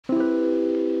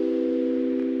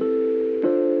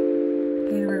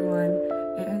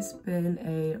guys, been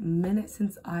a minute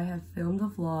since I have filmed a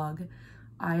vlog.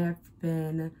 I have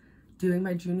been doing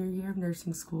my junior year of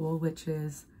nursing school, which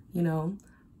is, you know,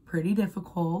 pretty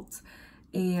difficult.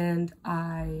 And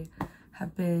I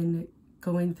have been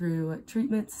going through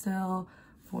treatment still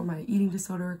for my eating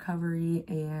disorder recovery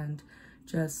and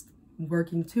just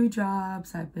working 2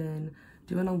 jobs. I've been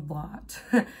doing a lot.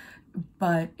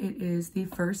 But it is the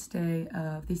first day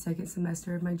of the 2nd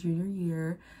semester of my junior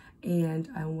year, and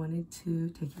I wanted to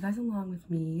take you guys along with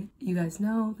me. You guys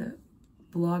know that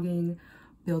vlogging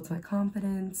builds my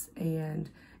confidence, and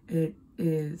it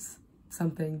is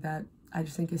something that I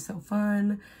just think is so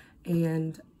fun,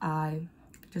 and I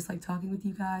just like talking with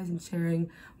you guys and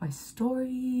sharing my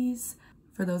stories.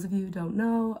 For those of you who don't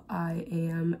know, I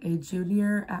am a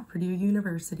junior at Purdue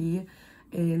University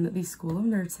in the School of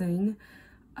Nursing.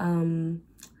 I'm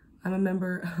a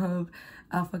member of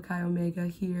Alpha Chi Omega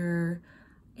here,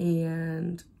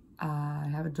 and I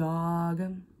have a dog,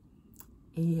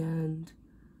 and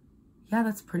yeah,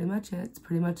 that's pretty much it. It's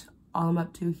pretty much all I'm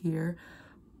up to here.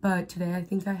 But today I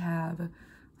think I have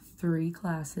 3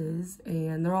 classes,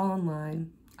 and they're all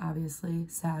online, obviously,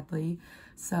 sadly.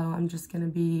 So I'm just gonna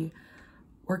be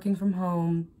working from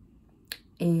home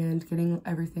and getting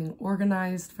everything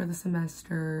organized for the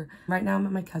semester. Right now I'm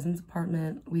at my cousin's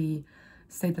apartment. We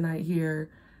stayed the night here,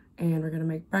 and we're gonna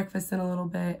make breakfast in a little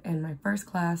bit, and my first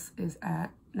class is at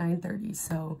 9:30,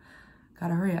 so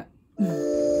gotta hurry up.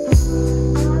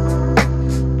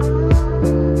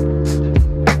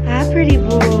 Hi, pretty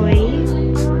boy.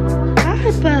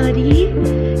 Hi,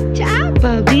 buddy. Ciao,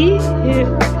 Bubby.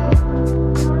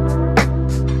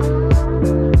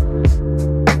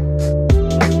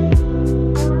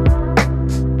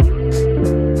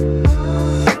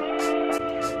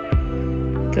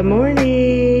 Good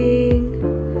morning.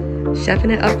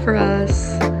 Chefing it up for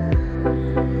us.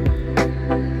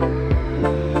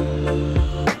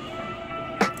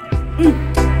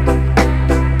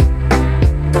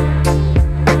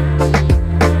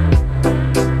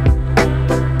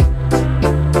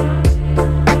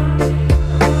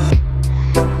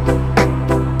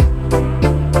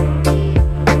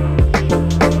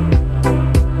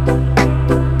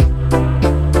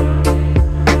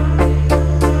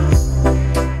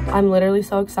 I'm literally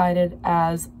so excited.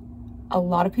 As a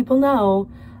lot of people know,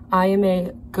 I am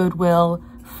a Goodwill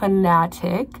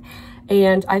fanatic,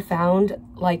 and I found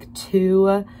like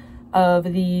 2 of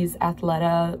these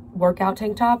Athleta workout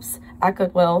tank tops at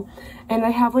Goodwill, and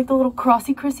they have like the little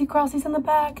crossies in the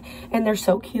back, and they're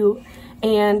so cute.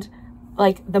 And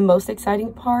like the most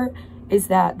exciting part is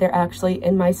that they're actually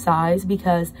in my size,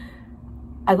 because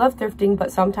I love thrifting,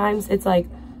 but sometimes it's like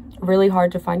really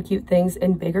hard to find cute things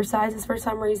in bigger sizes for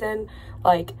some reason.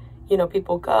 Like, you know,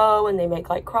 people go and they make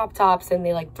like crop tops and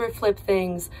they like thrift flip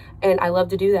things, and I love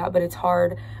to do that, but it's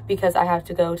hard because I have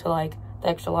to go to like the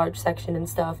extra large section and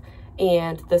stuff,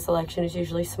 and the selection is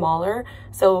usually smaller.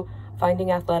 So finding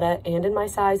Athleta and in my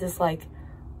size is like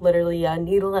literally a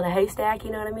needle in a haystack, you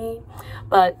know what I mean?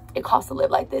 But it costs to live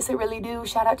like this, it really do.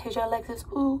 Shout out Tasia Alexis,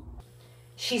 ooh.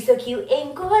 She's so cute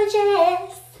and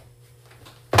gorgeous.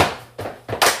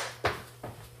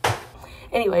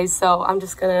 Anyways, so I'm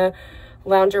just gonna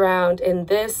lounge around in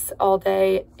this all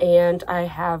day, and I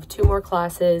have 2 more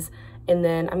classes, and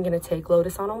then I'm gonna take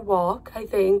Lotus on a walk, I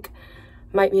think.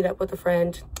 Might meet up with a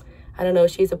friend. I don't know,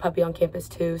 she's a puppy on campus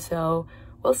too, so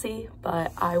we'll see,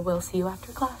 but I will see you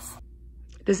after class.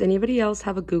 Does anybody else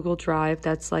have a Google Drive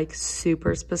that's like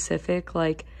super specific?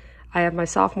 Like, I have my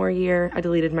sophomore year, I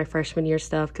deleted my freshman year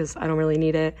stuff because I don't really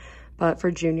need it, but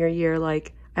for junior year,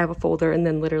 like, I have a folder, and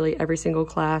then literally every single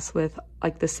class with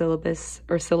like the syllabus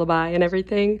or syllabi and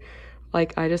everything.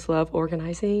 Like, I just love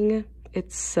organizing.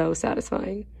 It's so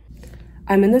satisfying.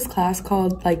 I'm in this class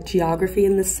called like Geography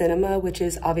in the Cinema, which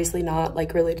is obviously not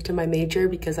like related to my major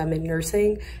because I'm in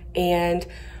nursing, and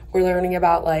we're learning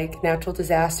about like natural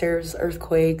disasters,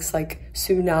 earthquakes, like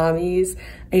tsunamis,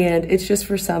 and it's just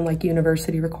for some like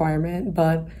university requirement,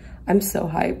 but I'm so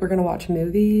hyped. We're gonna watch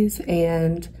movies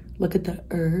and look at the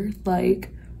earth,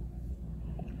 like,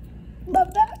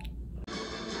 love that.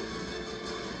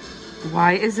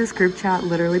 Why is this group chat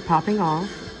literally popping off?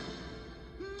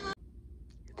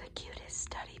 The cutest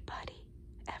study buddy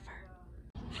ever.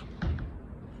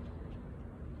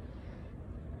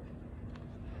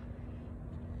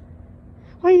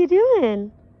 What are you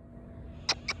doing?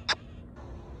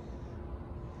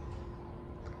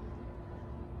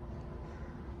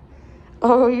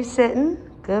 Oh, you sitting?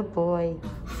 Good boy.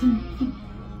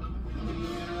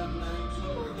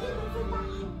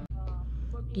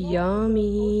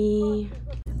 Yummy.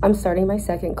 I'm starting my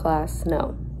 2nd class,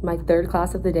 no, my 3rd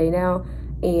class of the day now,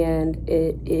 and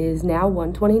it is now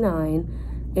 1:29,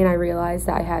 and I realized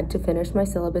that I had to finish my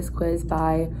syllabus quiz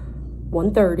by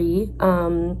 1:30.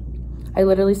 I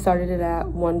literally started it at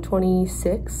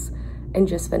 1:26 and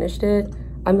just finished it.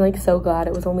 I'm like so glad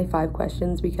it was only 5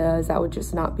 questions, because that would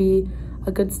just not be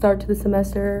a good start to the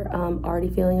semester. Already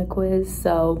feeling a quiz,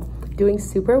 so doing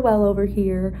super well over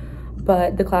here.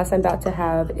 But the class I'm about to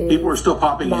have is... People are still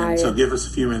popping in, so give us a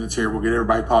few minutes here. We'll get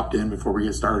everybody popped in before we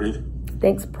get started.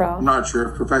 Thanks, Prof. I'm not sure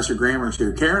if Professor Grammer's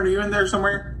here. Karen, are you in there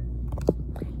somewhere?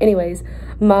 Anyways,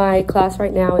 my class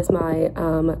right now is my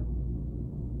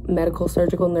medical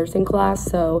surgical nursing class.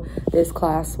 So this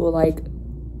class will like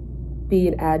be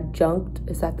an adjunct.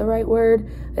 Is that the right word?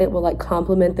 It will like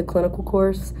complement the clinical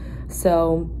course.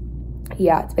 So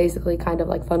yeah, it's basically kind of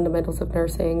like fundamentals of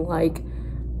nursing, like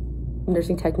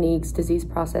nursing techniques, disease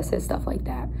processes, stuff like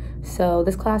that. So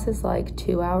this class is like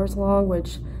 2 hours long,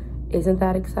 which isn't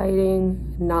that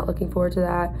exciting. Not looking forward to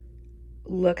that.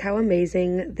 Look how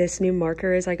amazing this new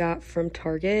marker is I got from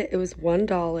Target. It was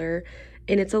 $1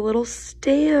 and it's a little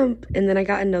stamp. And then I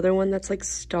got another one that's like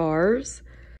stars.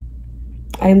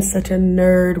 I am such a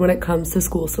nerd when it comes to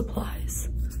school supplies.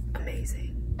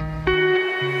 Amazing.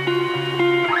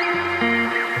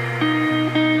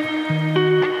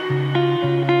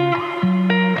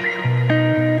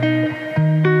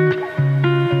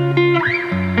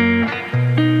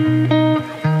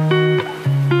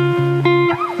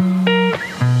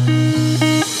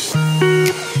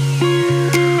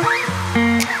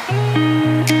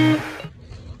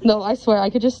 No, I swear I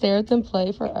could just stare at them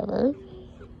play forever.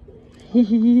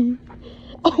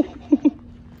 Oh.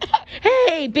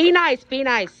 Hey, be nice, be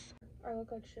nice. I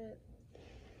look like shit.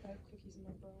 I have cookies in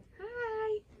my bowl.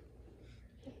 Hi.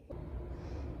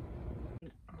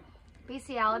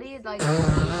 Bestiality is like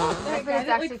that's what it's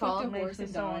actually called. Makes me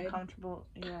so uncomfortable.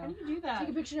 Yeah. How do you do that? Take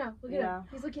a picture now. Look at him.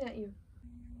 He's looking at you.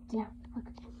 Down. Look.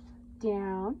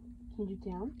 Down. Can you do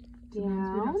down?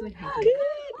 Down. Good boy. Good boy.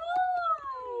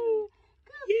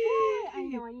 I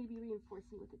know. I need to be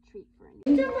reinforcing with a treat for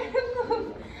you.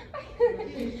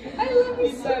 I love you.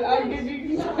 He said, "I'll give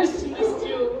you questions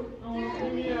too."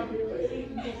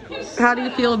 How do you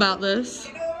feel about this?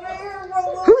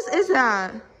 Whose is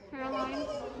that? Caroline.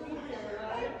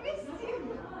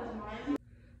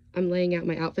 I'm laying out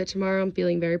my outfit tomorrow. I'm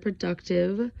feeling very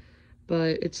productive,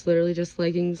 but it's literally just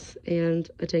leggings and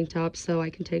a tank top so I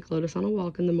can take Lotus on a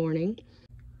walk in the morning.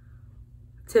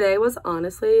 Today was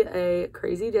honestly a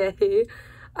crazy day.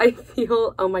 I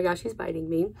feel, oh my gosh, he's biting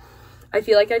me. I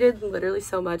feel like I did literally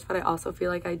so much, but I also feel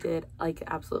like I did like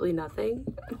absolutely nothing.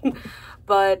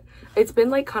 But it's been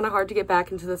like kind of hard to get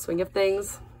back into the swing of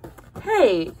things.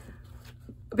 Hey,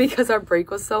 because our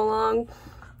break was so long.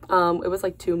 It was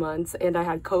like 2 months and I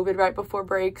had COVID right before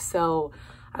break, so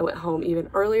I went home even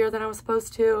earlier than I was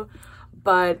supposed to.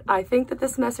 But I think that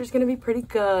this semester is going to be pretty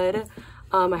good.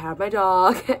 I have my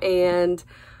dog and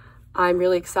I'm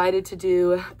really excited to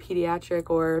do pediatric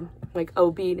or like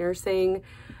OB nursing.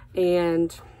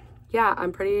 And yeah,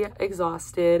 I'm pretty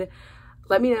exhausted.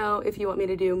 Let me know if you want me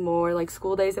to do more like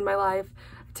school days in my life.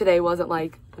 Today wasn't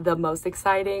like the most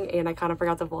exciting and I kind of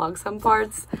forgot to vlog some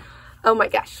parts. Oh my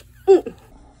gosh.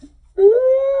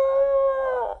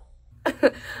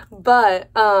 But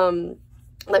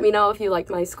let me know if you like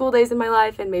my school days in my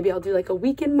life, and maybe I'll do like a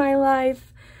week in my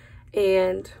life.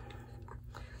 And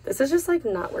this is just like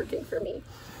not working for me,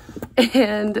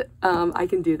 and I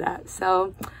can do that.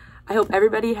 So I hope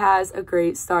everybody has a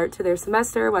great start to their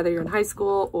semester, whether you're in high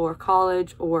school or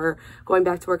college or going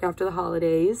back to work after the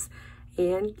holidays.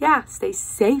 And yeah, stay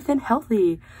safe and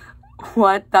healthy.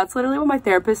 What? That's literally what my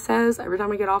therapist says every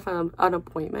time I get off an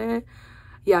appointment.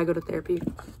 Yeah, I go to therapy.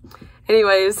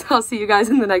 Anyways, I'll see you guys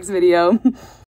in the next video.